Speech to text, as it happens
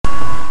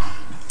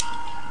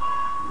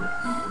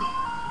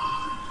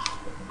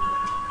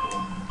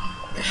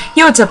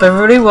Yo, what's up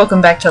everybody? Welcome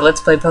back to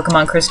Let's Play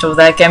Pokemon Crystal with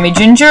that Gammy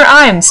Ginger.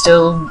 I am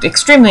still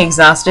extremely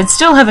exhausted,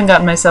 still haven't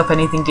gotten myself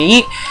anything to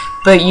eat,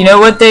 but you know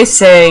what they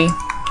say,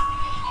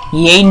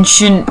 the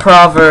ancient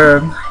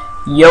proverb,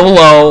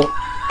 YOLO,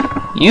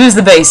 use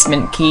the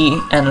basement key,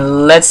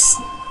 and let's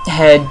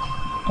head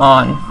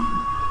on.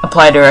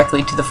 Apply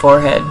directly to the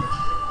forehead.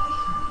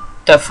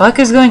 The fuck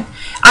is going...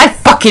 I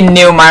fucking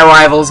knew my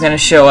rival was gonna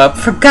show up,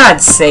 for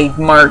God's sake,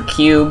 Mark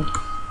Cube.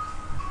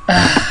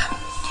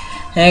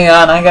 Hang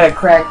on, I gotta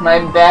crack my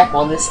back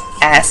while this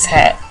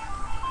asshat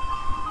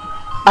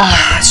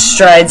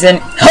strides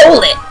in.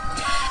 Hold it!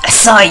 I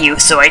saw you,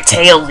 so I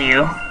tailed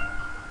you.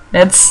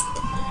 That's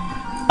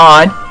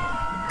odd.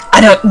 I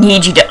don't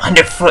need you to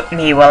underfoot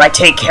me while I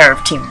take care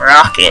of Team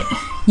Rocket.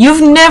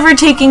 You've never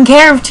taken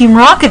care of Team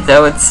Rocket,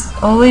 though. It's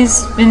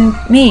always been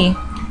me.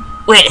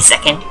 Wait a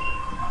second.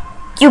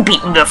 You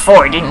beat me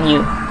before, didn't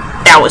you?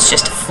 That was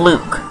just a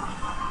fluke.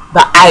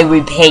 But I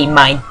repay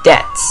my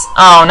debts.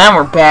 Oh, now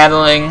we're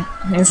battling.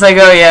 It's like,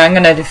 oh yeah, I'm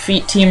gonna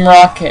defeat Team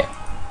Rocket.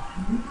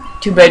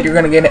 Too bad you're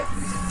gonna get it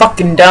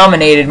fucking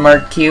dominated,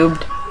 Mark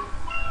Cubed.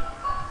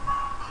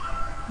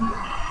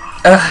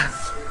 Ugh.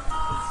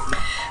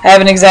 I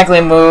haven't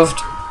exactly moved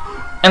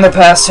in the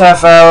past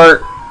half hour.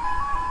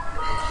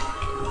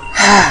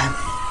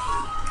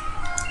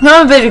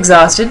 I'm a bit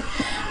exhausted.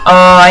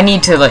 I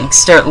need to, like,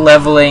 start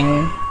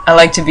leveling. I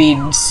like to be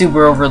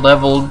super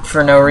over-leveled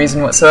for no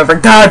reason whatsoever.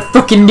 God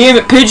fucking damn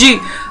it, Pidgey!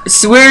 I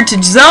swear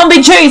to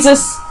zombie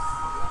Jesus!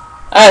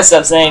 I gotta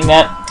stop saying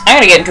that. I'm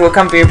gonna get into a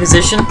comfier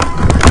position.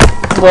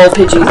 Well,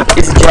 Pidgey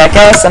is a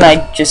jackass, and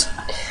I just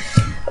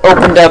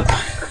opened up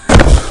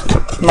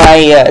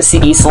my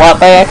CD slot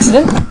by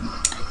accident.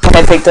 And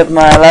I picked up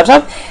my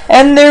laptop,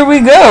 and there we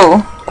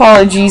go!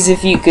 Apologies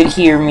if you could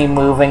hear me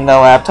moving the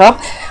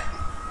laptop.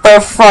 For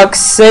fuck's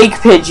sake,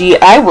 Pidgey,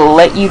 I will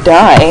let you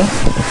die.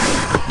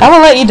 I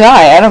will let you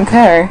die. I don't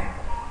care.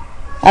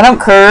 I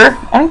don't care.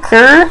 I don't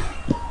care.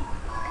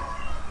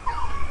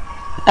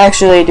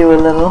 Actually, I do a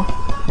little.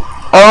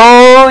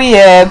 Oh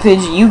yeah,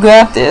 Pidgey, you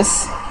got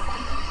this.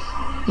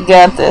 You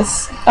got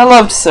this. I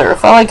loved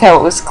Surf. I like how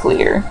it was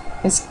clear.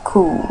 It's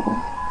cool.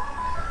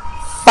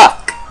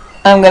 Fuck.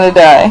 I'm gonna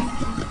die.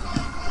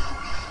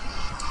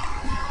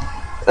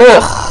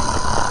 Ugh.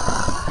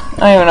 I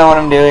don't even know what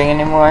I'm doing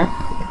anymore.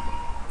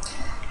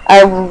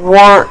 I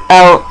wore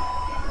out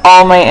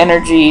all my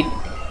energy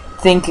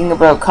thinking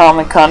about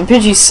Comic-Con.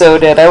 Pidgey's so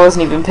dead, I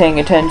wasn't even paying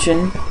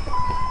attention.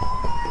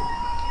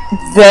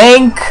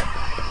 Thank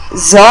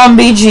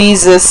Zombie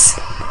Jesus,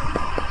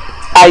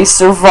 I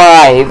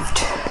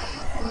survived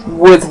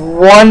with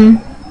 1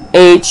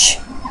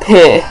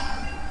 HP.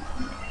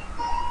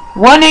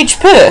 1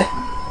 HP.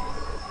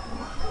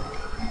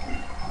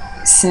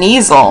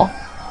 Sneasel.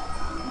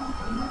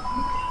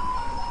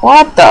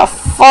 What the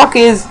fuck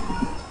is...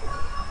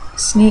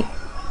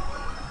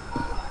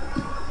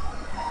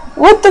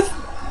 What the...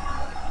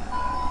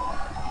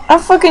 I'm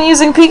fucking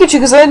using Pikachu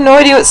because I had no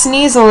idea what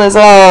Sneasel is. Oh,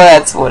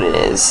 that's what it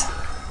is.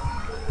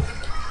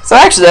 So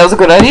actually, that was a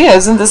good idea.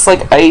 Isn't this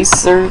like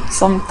ice or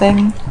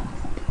something?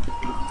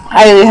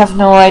 I really have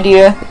no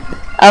idea.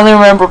 I only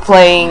remember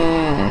playing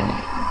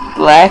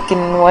Black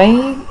and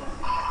White?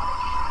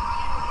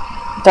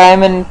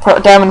 Diamond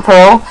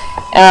Pearl.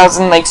 And I was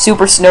in like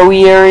super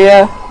snowy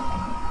area.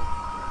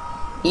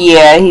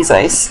 Yeah, he's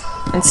ice.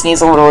 And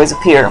Sneasel would always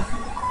appear.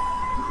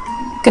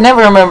 Can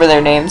never remember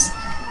their names.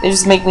 They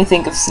just make me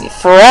think of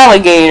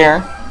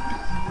Feraligatr.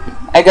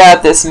 I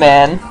got this,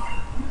 man.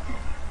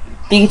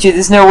 Pikachu,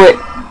 there's no way...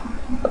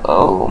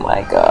 Oh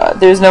my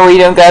god. There's no way you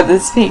don't got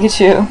this,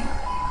 Pikachu.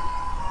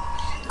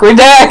 Going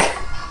back!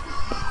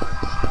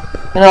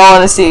 In all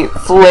honesty,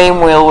 Flame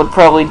Wheel would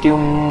probably do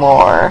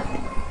more.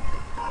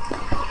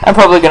 I'm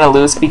probably gonna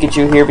lose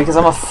Pikachu here because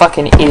I'm a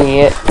fucking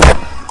idiot.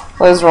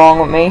 What is wrong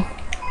with me?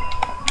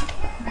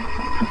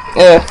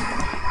 Ugh.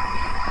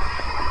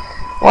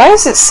 Why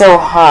is it so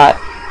hot?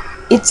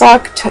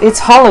 It's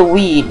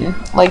Halloween.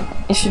 Like,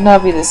 it should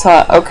not be this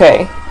hot.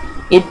 Okay.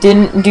 It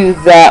didn't do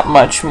that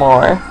much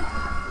more.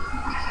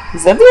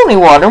 Is that the only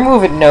water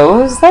move it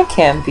knows? That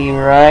can't be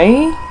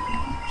right.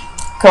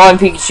 Come on,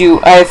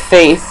 Pikachu. I have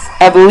faith.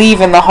 I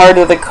believe in the heart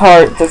of the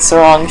cart. That's the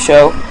wrong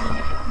show.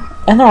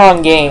 And the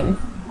wrong game.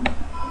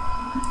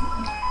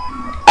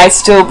 I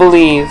still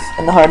believe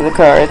in the heart of the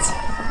cards.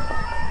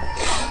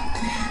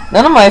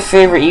 None of my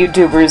favorite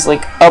YouTubers,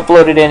 like,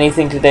 uploaded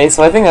anything today,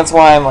 so I think that's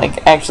why I'm,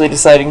 like, actually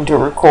deciding to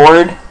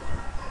record.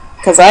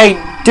 Because I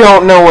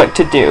don't know what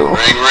to do. Ring,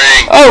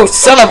 ring. Oh,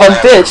 son of a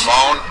bitch!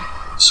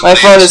 My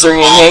phone is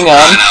ringing, hang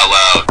on.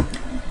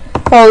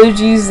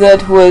 Apologies,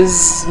 that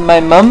was my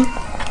mum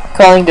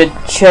calling to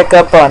check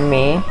up on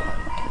me.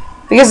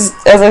 Because,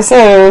 as I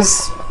said, it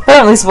was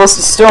apparently supposed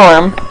to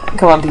storm.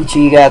 Come on, Peachy,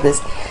 you got this.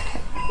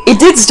 It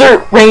did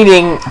start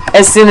raining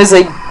as soon as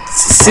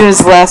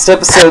the last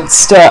episode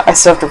I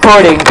stopped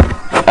recording,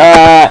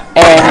 and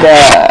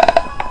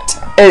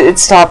it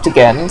stopped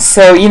again.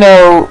 So, you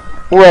know,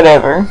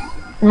 whatever.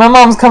 My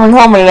mom's coming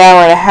home in an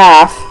hour and a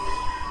half,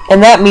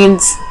 and that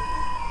means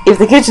if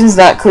the kitchen's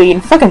not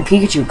clean, fucking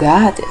Pikachu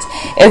got this.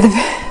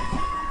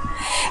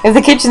 If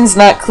the kitchen's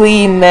not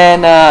clean,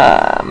 then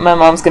my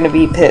mom's gonna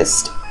be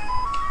pissed.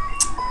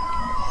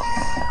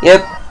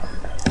 Yep.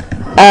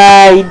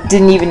 I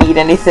didn't even eat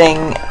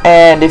anything,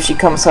 and if she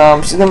comes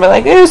home, she's gonna be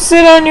like, "You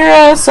sit on your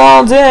ass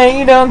all day,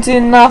 you don't do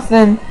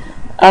nothing."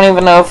 I don't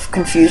even know if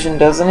confusion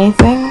does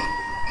anything.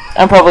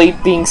 I'm probably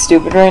being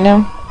stupid right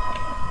now.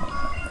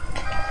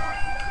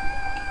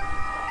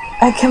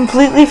 I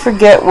completely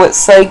forget what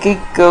psychic,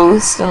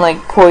 ghost, and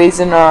like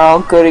poison are all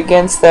good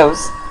against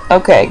those.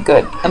 Okay,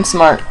 good. I'm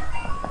smart.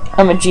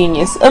 I'm a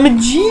genius. I'm a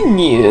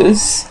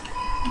genius.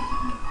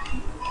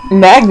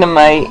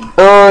 Magnemite.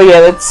 Oh yeah,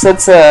 that's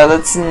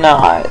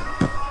not.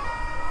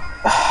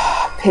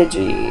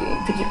 Pidgey.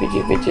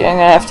 I'm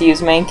gonna have to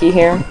use Mankey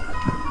here.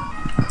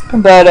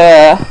 But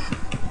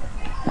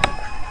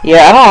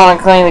yeah, I don't want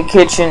to clean the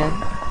kitchen.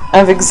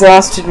 I've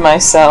exhausted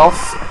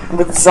myself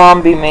with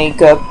zombie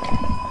makeup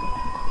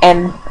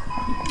and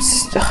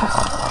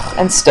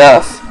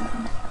stuff.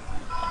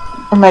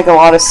 And like a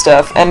lot of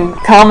stuff. And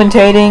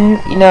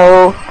commentating, you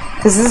know,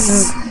 because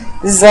this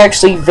is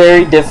actually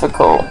very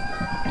difficult.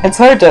 It's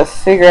hard to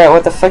figure out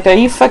what the fuck. Are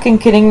you fucking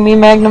kidding me,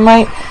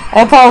 Magnemite?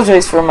 I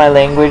apologize for my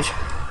language.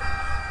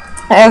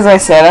 As I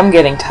said, I'm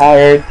getting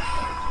tired.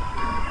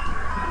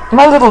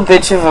 My little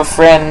bitch of a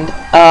friend,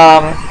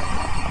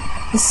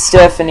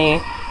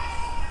 Stephanie,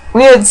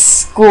 we had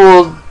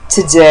school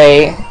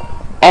today,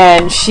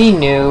 and she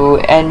knew,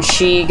 and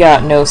she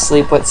got no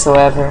sleep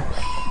whatsoever.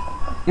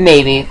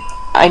 Maybe.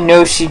 I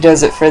know she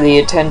does it for the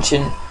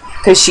attention.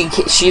 Because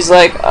she's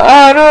like,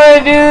 how do I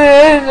do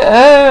this?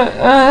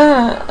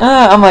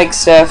 I'm like,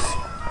 Steph,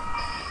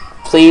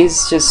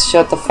 please just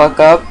shut the fuck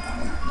up.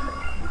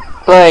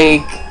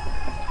 Like,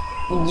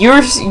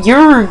 you're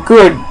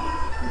good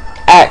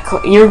at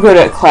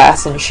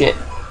class and shit.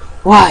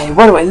 Why?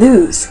 What do I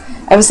lose?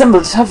 I've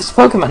assembled the toughest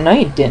Pokemon. No,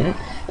 you didn't.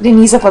 I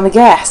didn't ease up on the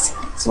gas.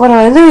 So what do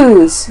I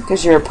lose?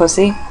 Because you're a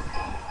pussy.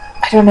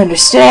 I don't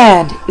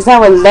understand. Is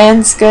that what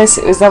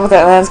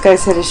that Lance guy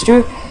said is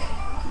true?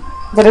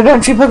 That I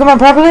don't treat Pokemon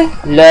properly?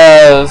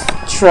 Love.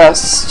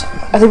 Trust.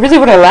 Are they really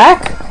what I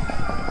lack?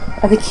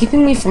 Are they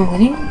keeping me from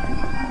winning?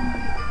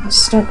 I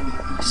just don't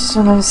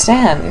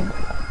understand.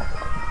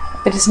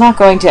 But it's not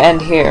going to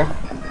end here.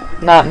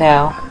 Not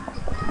now.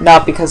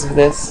 Not because of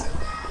this.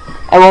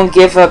 I won't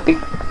give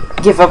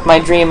up my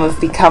dream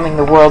of becoming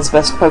the world's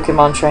best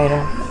Pokemon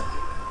trainer.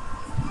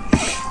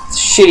 It's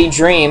a shitty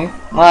dream.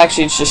 Well,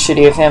 actually, it's just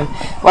shitty of him.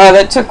 Wow,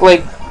 that took,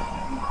 like,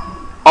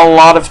 a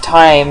lot of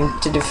time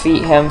to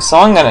defeat him, so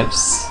I'm gonna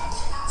just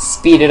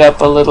speed it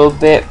up a little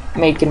bit,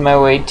 making my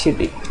way to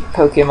the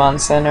Pokemon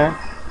Center.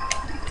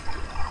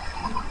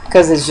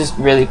 Because it's just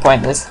really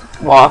pointless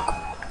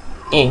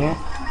walking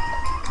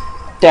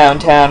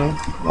downtown,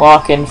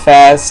 walking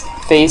fast,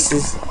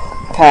 faces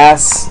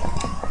pass,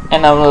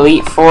 and I'm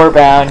Elite Four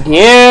bound.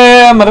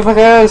 Yeah,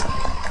 motherfuckers!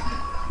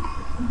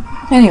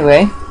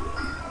 Anyway,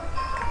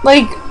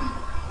 like,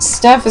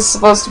 Steph is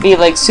supposed to be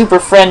like super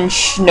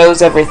French,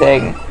 knows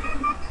everything.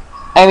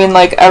 I mean,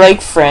 like, I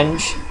like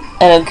French.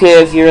 I don't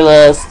care if you're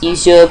lost. You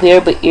show up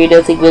here, but you're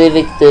nothing but a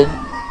victim.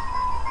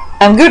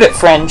 I'm good at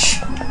French,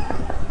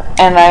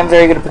 and I'm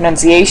very good at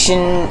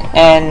pronunciation,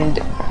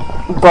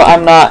 but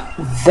I'm not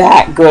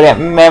that good at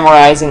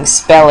memorizing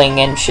spelling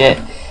and shit,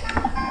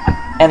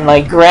 and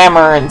like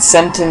grammar and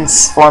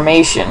sentence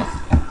formation.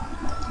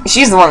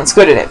 She's the one that's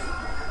good at it,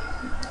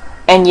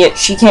 and yet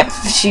she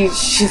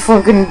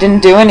fucking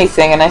didn't do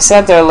anything, and I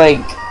sat there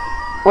like,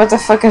 what the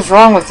fuck is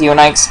wrong with you? And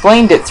I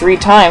explained it 3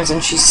 times,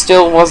 and she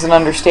still wasn't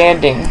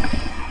understanding.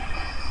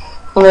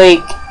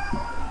 Like,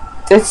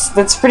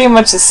 that's pretty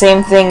much the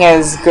same thing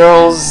as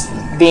girls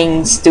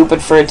being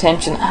stupid for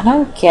attention. I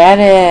don't get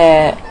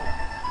it.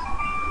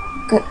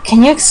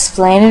 Can you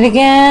explain it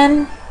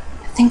again?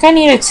 I think I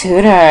need a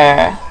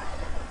tutor.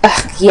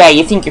 Ugh, yeah,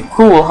 you think you're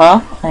cool, huh?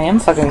 I am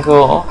fucking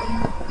cool.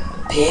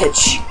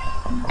 Bitch.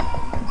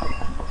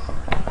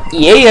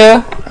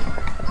 Yeah.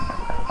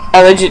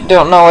 I legit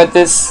don't know what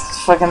this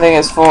fucking thing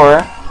is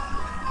for.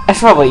 I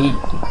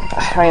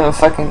don't even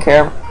fucking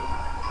care.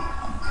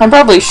 I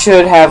probably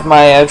should have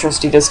my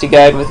trusty dusty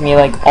guide with me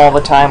like all the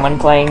time when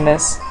playing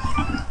this.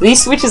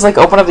 These switches like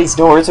open up these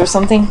doors or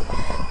something.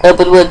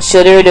 Open one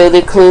shutter and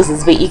other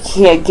closes, but you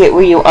can't get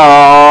where you. Oh,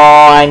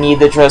 I need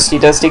the trusty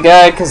dusty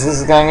guide because this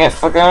is gonna get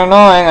fucking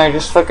annoying. I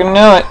just fucking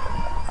know it.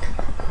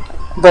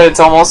 But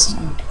I'm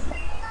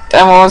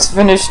almost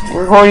finished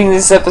recording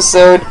this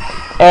episode.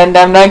 And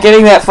I'm not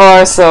getting that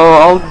far, so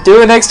I'll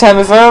do it next time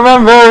if I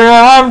remember.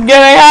 I'm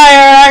getting higher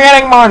and I'm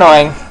getting more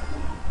annoying.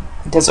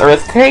 Does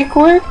Earthquake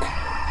work?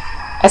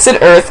 I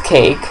said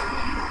Earthquake.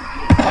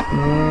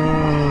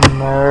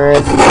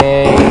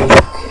 Earthquake.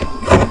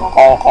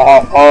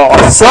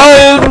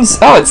 Science!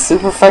 Oh, it's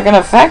super fucking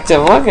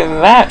effective. Look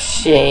at that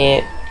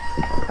shit.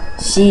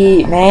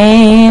 Shit,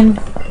 man.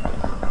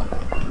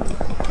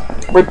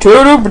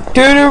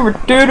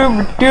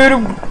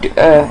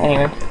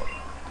 Anyway.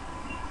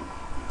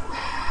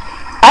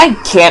 I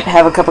can't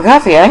have a cup of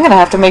coffee. I'm gonna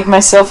have to make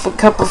myself a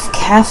cup of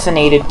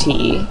caffeinated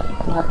tea.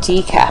 Not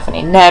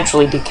decaffeinated.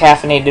 Naturally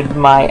decaffeinated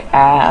my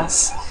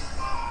ass.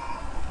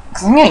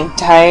 Because I'm getting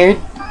tired,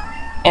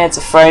 and it's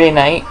a Friday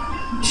night.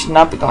 I should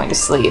not be going to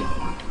sleep.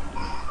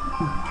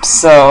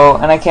 So,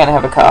 and I can't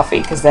have a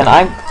coffee, because then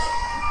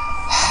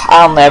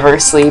I'll never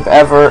sleep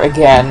ever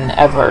again,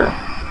 ever.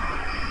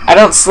 I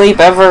don't sleep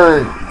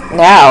ever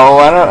now.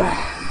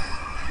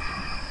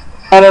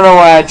 I don't know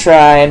why I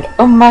tried.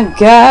 Oh my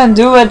god,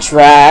 do I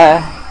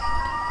try?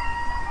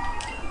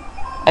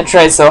 I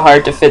tried so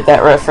hard to fit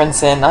that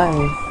reference in.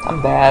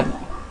 I'm bad.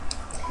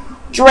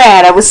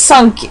 Drat, I was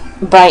sunk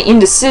by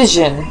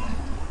indecision.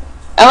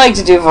 I like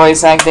to do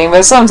voice acting,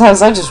 but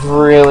sometimes I just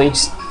really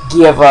just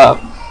give up.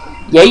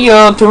 Yeah,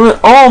 yo, turn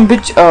it on,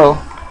 bitch. Oh.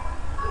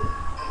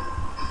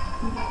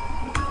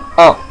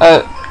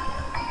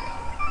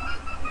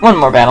 One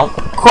more battle.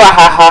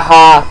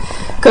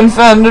 Quahahaha.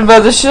 Confounded by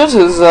the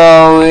shutters,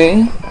 are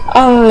we?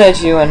 I'll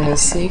let you in the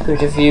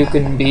secret if you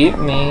can beat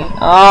me.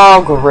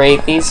 Oh,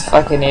 great. These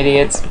fucking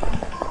idiots.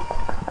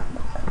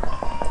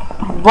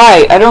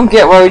 Why? I don't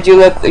get why would you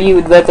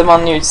let them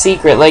on your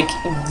secret. Like,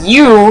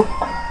 you...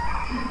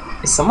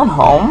 Is someone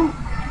home?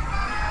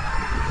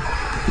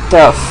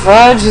 The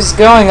fudge is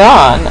going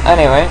on?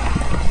 Anyway.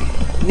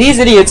 These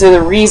idiots are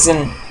the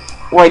reason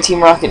why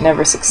Team Rocket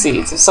never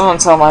succeeds. If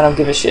someone's home, I don't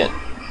give a shit.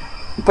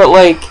 But,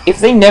 like, if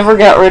they never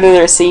got rid of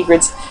their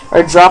secrets,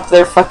 or dropped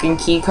their fucking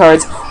key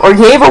cards, or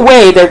gave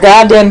away their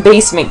goddamn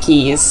basement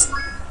keys,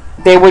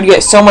 they would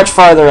get so much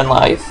farther in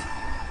life.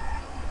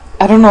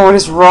 I don't know what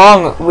is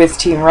wrong with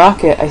Team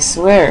Rocket, I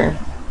swear.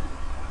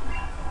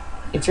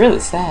 It's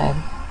really sad.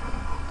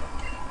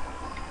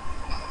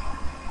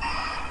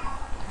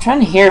 I'm trying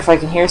to hear if I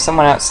can hear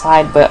someone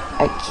outside, but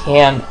I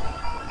can't.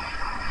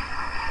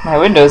 My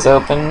window's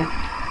open.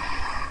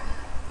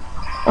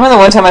 I remember the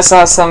one time I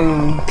saw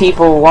some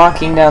people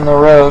walking down the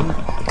road,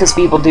 because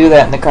people do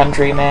that in the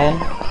country,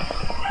 man.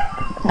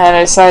 And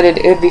I decided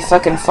it would be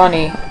fucking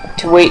funny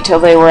to wait till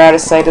they were out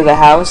of sight of the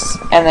house,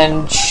 and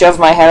then shove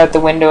my head out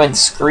the window and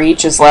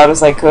screech as loud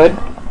as I could.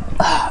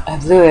 I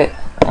blew it.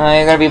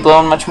 You're gonna be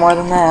blowing much more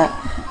than that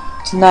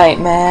tonight,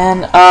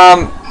 man.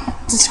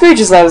 To screech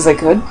as loud as I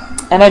could,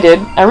 and I did.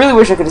 I really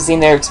wish I could have seen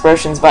their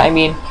expressions, but I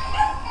mean,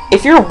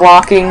 if you're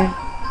walking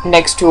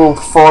next to a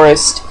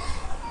forest,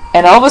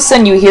 and all of a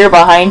sudden you hear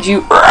behind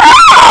you,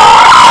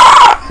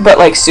 but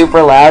like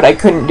super loud. I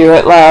couldn't do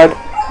it loud.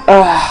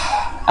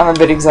 I'm a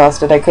bit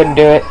exhausted. I couldn't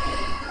do it.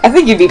 I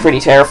think you'd be pretty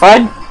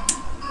terrified.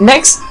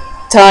 Next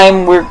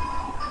time we're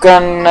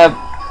gonna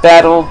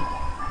battle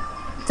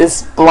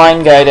this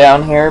blind guy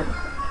down here.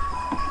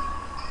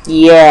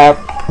 Yeah.